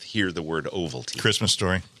when you hear the word Ovaltine? Christmas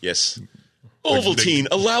Story. Yes. Ovaltine,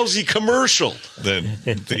 a lousy commercial.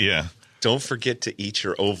 Yeah, Don't forget to eat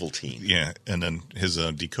your Ovaltine. yeah, and then his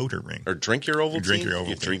decoder ring. Or drink your Ovaltine. Drink your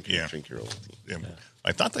You Ovaltine, drink yeah. your Ovaltine. Yeah.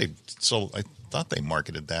 I thought they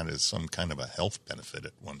marketed that as some kind of a health benefit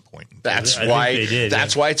at one point. That's I think why. they did,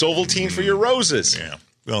 That's yeah. why it's Ovaltine for your roses. Yeah.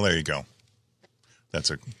 Well, there you go. That's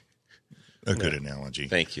a good analogy.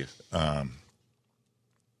 Thank you. I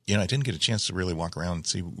didn't get a chance to really walk around and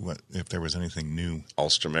see if there was anything new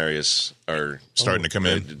Alströmerias are starting to come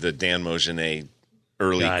in. The Dan Mogenet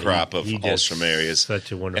early God, crop of he does Alströmerias.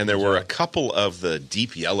 such a wonderful And there were a job. couple of the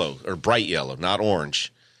deep yellow or bright yellow, not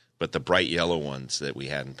orange, but the bright yellow ones that we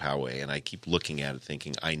had in Poway. And I keep looking at it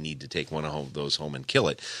thinking I need to take one of those home and kill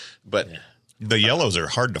it. But The yellows are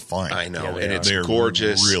hard to find. I know, Yeah, they and are. it's They're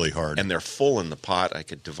gorgeous. really hard. And they're full in the pot. I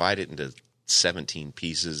could divide it into 17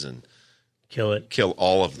 pieces and Kill it. kill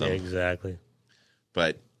all of them. Exactly.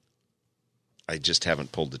 But I just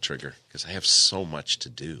haven't pulled the trigger because I have so much to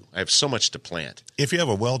do. I have so much to plant. If you have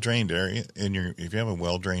a well drained area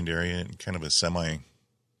and kind of a semi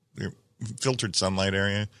filtered sunlight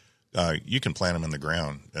area, you can plant them in the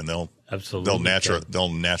ground and they'll Absolutely. they'll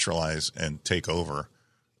naturalize and take over.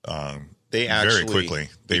 They actually very quickly.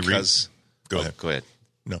 Go ahead. Go ahead.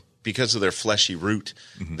 No. Because of their fleshy root,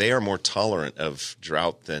 Mm-hmm. they are more tolerant of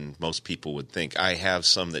drought than most people would think. I have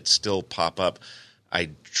some that still pop up.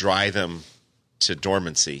 I dry them to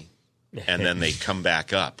dormancy, and then they come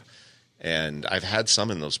back up. And I've had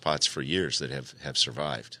some in those pots for years that have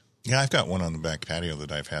survived. Yeah, I've got one on the back patio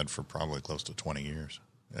that I've had for probably close to 20 years,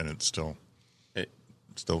 and it's still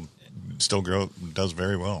does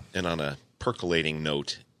very well. And on a percolating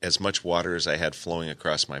note, as much water as I had flowing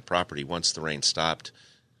across my property, once the rain stopped,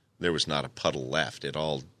 there was not a puddle left. It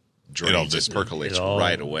all drains and percolates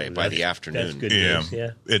right away by the afternoon. That's good Yeah, news,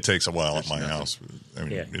 yeah. it takes a while at my nothing. house. I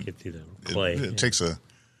mean, Yeah, get through the clay.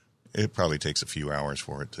 It probably takes a few hours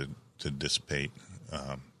for it to dissipate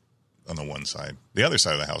on the one side. The other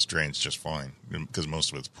side of the house drains just fine because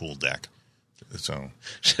most of it's pool deck. So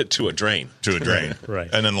to a drain. to a drain, Right.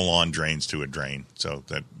 And then the lawn drains to a drain, so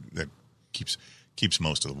that keeps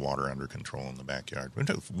most of the water under control in the backyard.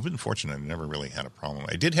 We've been fortunate; I've never really had a problem.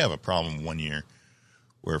 I did have a problem one year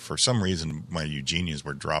where, for some reason, my Eugenias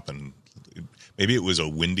were dropping. Maybe it was a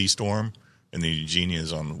windy storm, and the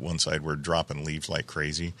Eugenias on one side were dropping leaves like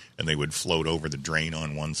crazy, and they would float over the drain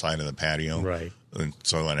on one side of the patio. Right. And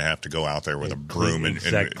so I'd have to go out there with a broom and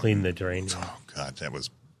clean the drain. Oh God, that was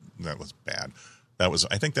bad.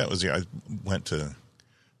 I think that was I went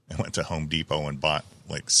to Home Depot and bought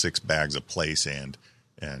like 6 bags of play sand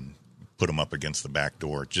and put them up against the back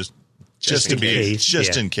door just in to be case,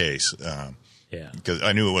 just yeah. in case. Yeah. Because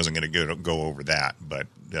I knew it wasn't going to go over that, but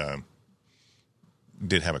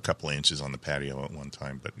did have a couple of inches on the patio at one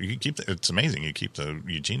time. But it's amazing. You keep the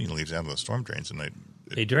Eugenia leaves out of the storm drains, and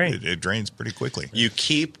They drain. It drains pretty quickly. You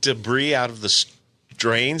keep debris out of the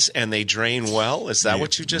drains and they drain well. Is that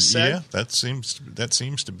what you just said? Yeah, that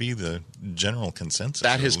seems to be the general consensus.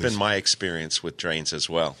 That has been my experience with drains as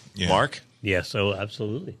well. Yeah. Mark? Yes,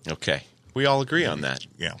 absolutely. Okay. We all agree on that.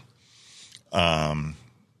 Yeah.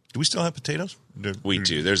 Do we still have potatoes? We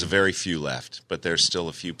do. There's a very few left, but there's still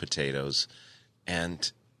a few potatoes.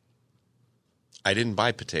 And I didn't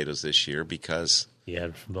buy potatoes this year because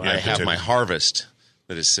I have my harvest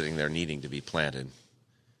that is sitting there needing to be planted.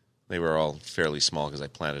 They were all fairly small because I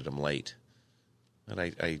planted them late. But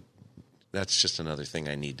I that's just another thing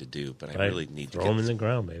I need to do. But I really need to throw them in the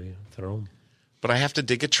ground, baby. Throw them. But I have to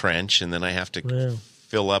dig a trench, and then I have to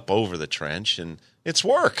fill up over the trench, and it's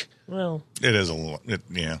work. Well, it is a little,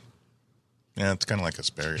 yeah. Yeah, it's kind of like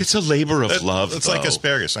asparagus. It's a labor of love, It's like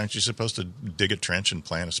asparagus. Aren't you supposed to dig a trench and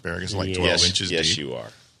plant asparagus like 12 inches deep? Yes, you are.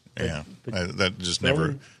 Yeah. That just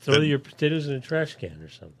throw your potatoes in a trash can or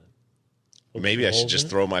something. Maybe I should just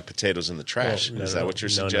throw my potatoes in the trash. Is that what you're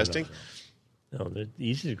suggesting? No, they're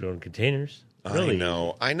easy to grow in containers. Really?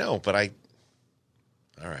 I know, but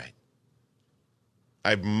all right.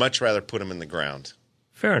 I'd much rather put them in the ground.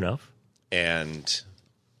 Fair enough. And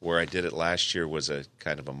where I did it last year was a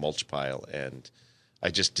kind of a mulch pile, and I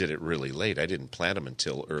just did it really late. I didn't plant them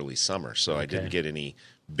until early summer, so I didn't get any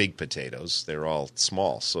big potatoes. They're all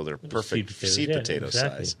small, so they're perfect seed potato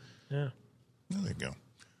size. Yeah. There you go.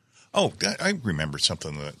 Oh, I remember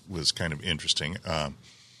something that was kind of interesting.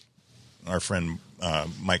 Our friend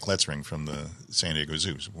Mike Letzring from the San Diego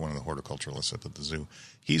Zoo, one of the horticulturalists at the zoo,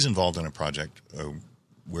 he's involved in a project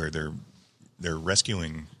where they're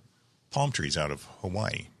rescuing palm trees out of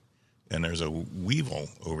Hawaii, and there's a weevil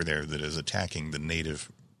over there that is attacking the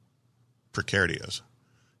native Precarias,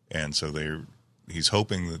 and so he's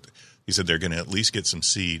hoping that he said they're going to at least get some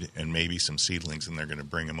seed and maybe some seedlings, and they're going to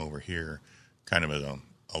bring them over here, kind of as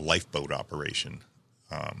a lifeboat operation.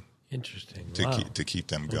 Interesting. To keep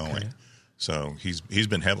them going. Okay. So he's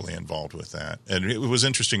been heavily involved with that, and it was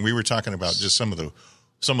interesting. We were talking about just some of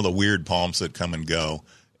the weird palms that come and go,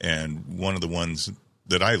 and one of the ones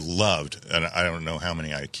that I loved, and I don't know how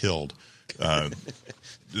many I killed.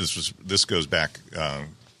 This goes back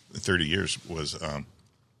 30 years. Was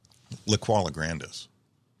Liquala grandis.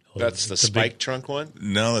 That's the spike trunk one?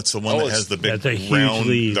 No, that's the one that has the big round,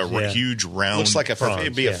 huge round. Looks like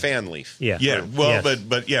it'd be a fan leaf. Yeah. Yeah. Well,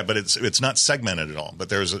 but it's not segmented at all. But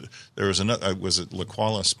there was another. Was it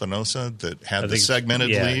Liquala spinosa that had the segmented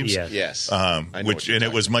leaves? Yes.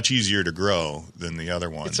 It was much easier to grow than the other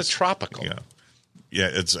ones. It's a tropical. Yeah. Yeah,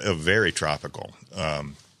 it's a very tropical.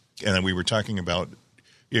 And then we were talking about,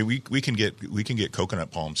 we can get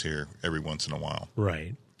coconut palms here every once in a while,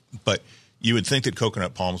 right? But you would think that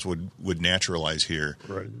coconut palms would naturalize here,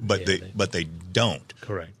 right. but they don't.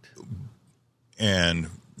 Correct. And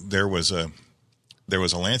there was a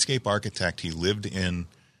landscape architect. He lived in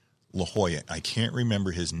La Jolla. I can't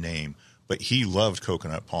remember his name, but he loved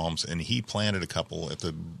coconut palms, and he planted a couple at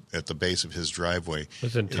the base of his driveway.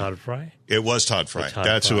 Was it Todd Fry? It was Todd Fry.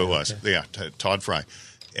 That's who it was. Okay. Yeah, Todd Fry.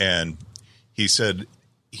 And he said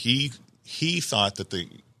he thought that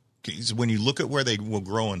when you look at where they will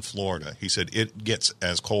grow in Florida, he said it gets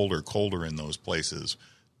as colder in those places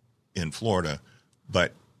in Florida,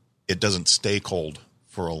 but it doesn't stay cold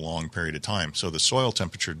for a long period of time. So the soil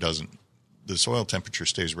temperature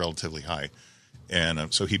stays relatively high.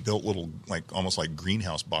 And so he built little, almost like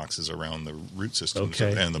greenhouse boxes around the root systems,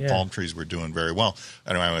 and the palm trees were doing very well.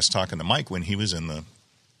 And I was talking to Mike when he was in the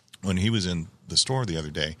store the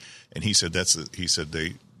other day, and he said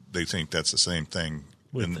they think that's the same thing.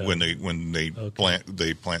 When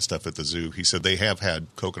they plant stuff at the zoo, he said they have had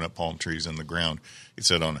coconut palm trees in the ground. He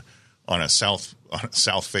said on a south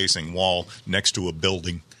facing wall next to a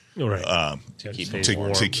building, right. to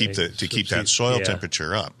keep that soil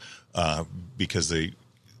temperature up, because they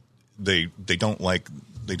don't like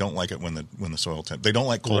it when the soil they don't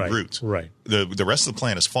like cold roots. Right. The rest of the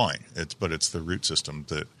plant is fine. It's the root system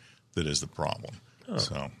that is the problem. Oh.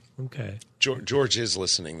 So. Okay. George is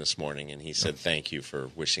listening this morning, and he said thank you for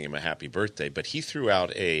wishing him a happy birthday. But he threw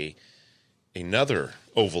out another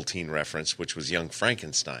Ovaltine reference, which was Young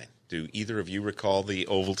Frankenstein. Do either of you recall the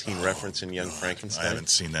Ovaltine reference in Young Frankenstein? I haven't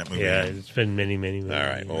seen that movie. Yeah, it's been many. All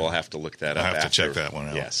right, well, we'll have to look that up. I'll have to check that one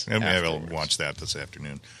out. Yes, maybe I'll watch that this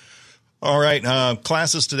afternoon. All right,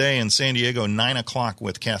 classes today in San Diego, 9 o'clock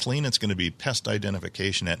with Kathleen. It's going to be pest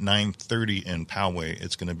identification at 9:30 in Poway.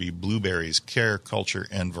 It's going to be blueberries, care, culture,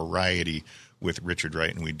 and variety with Richard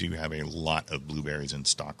Wright. And we do have a lot of blueberries in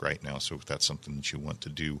stock right now. So if that's something that you want to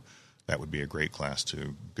do, that would be a great class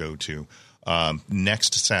to go to.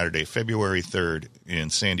 Next Saturday, February 3rd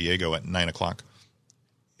in San Diego at 9 o'clock,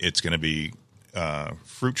 it's going to be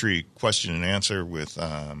Fruit Tree question and answer with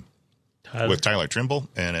Tyler Trimble,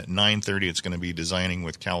 and at 9:30 it's going to be Designing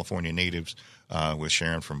with California Natives with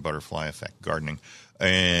Sharon from Butterfly Effect Gardening.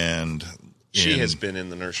 And she has been in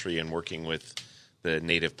the nursery and working with the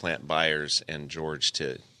native plant buyers and George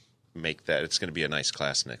to make that. It's going to be a nice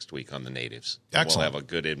class next week on the natives. Excellent. We'll have a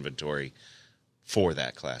good inventory for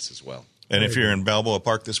that class as well. And if you're in Balboa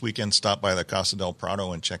Park this weekend, stop by the Casa del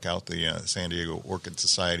Prado and check out the San Diego Orchid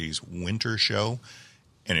Society's winter show.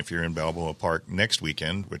 And if you're in Balboa Park next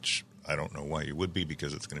weekend, which I don't know why you would be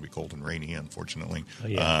because it's going to be cold and rainy, unfortunately. For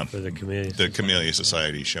the Camellia Society. The Camellia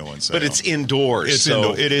Society show and sale. But it's indoors.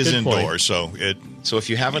 It is indoors. So if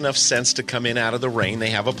you have enough sense to come in out of the rain,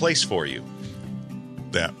 they have a place for you.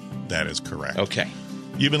 That is correct. Okay.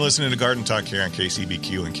 You've been listening to Garden Talk here on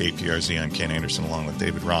KCBQ and KPRZ. I'm Ken Anderson along with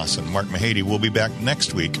David Ross and Mark Mahady. We'll be back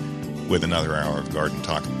next week with another hour of Garden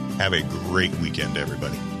Talk. Have a great weekend,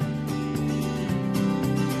 everybody.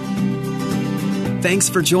 Thanks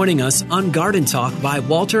for joining us on Garden Talk by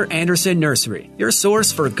Walter Anderson Nursery, your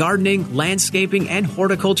source for gardening, landscaping, and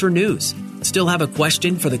horticulture news. Still have a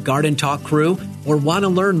question for the Garden Talk crew or want to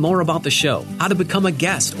learn more about the show, how to become a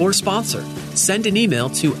guest or sponsor? Send an email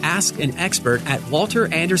to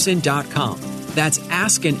askanexpert@walteranderson.com. That's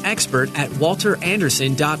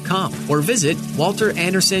askanexpert@walteranderson.com or visit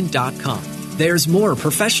walteranderson.com. There's more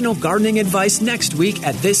professional gardening advice next week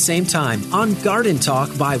at this same time on Garden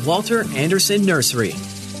Talk by Walter Anderson Nursery.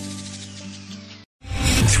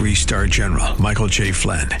 3-star General Michael J.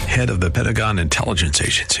 Flynn, head of the Pentagon Intelligence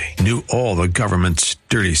Agency, knew all the government's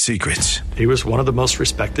dirty secrets. He was one of the most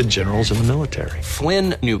respected generals in the military.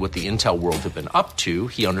 Flynn knew what the intel world had been up to.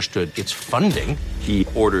 He understood its funding. He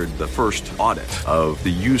ordered the first audit of the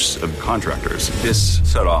use of contractors. This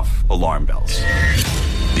set off alarm bells.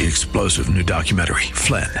 The explosive new documentary,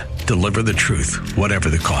 Flynn, Deliver the Truth, Whatever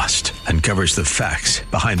the Cost, uncovers the facts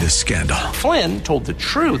behind this scandal. Flynn told the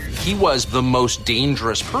truth. He was the most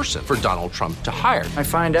dangerous person for Donald Trump to hire. I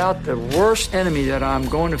find out the worst enemy that I'm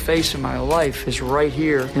going to face in my life is right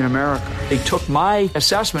here in America. They took my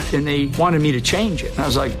assessment and they wanted me to change it. And I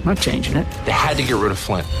was like, I'm not changing it. They had to get rid of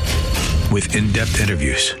Flynn. With in-depth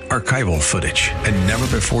interviews, archival footage, and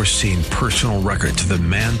never-before-seen personal records of the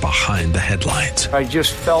man behind the headlines. I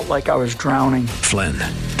just felt like I was drowning. Flynn,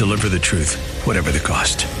 Deliver the Truth, Whatever the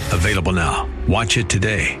Cost. Available now. Watch it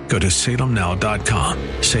today. Go to salemnow.com.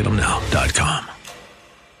 salemnow.com.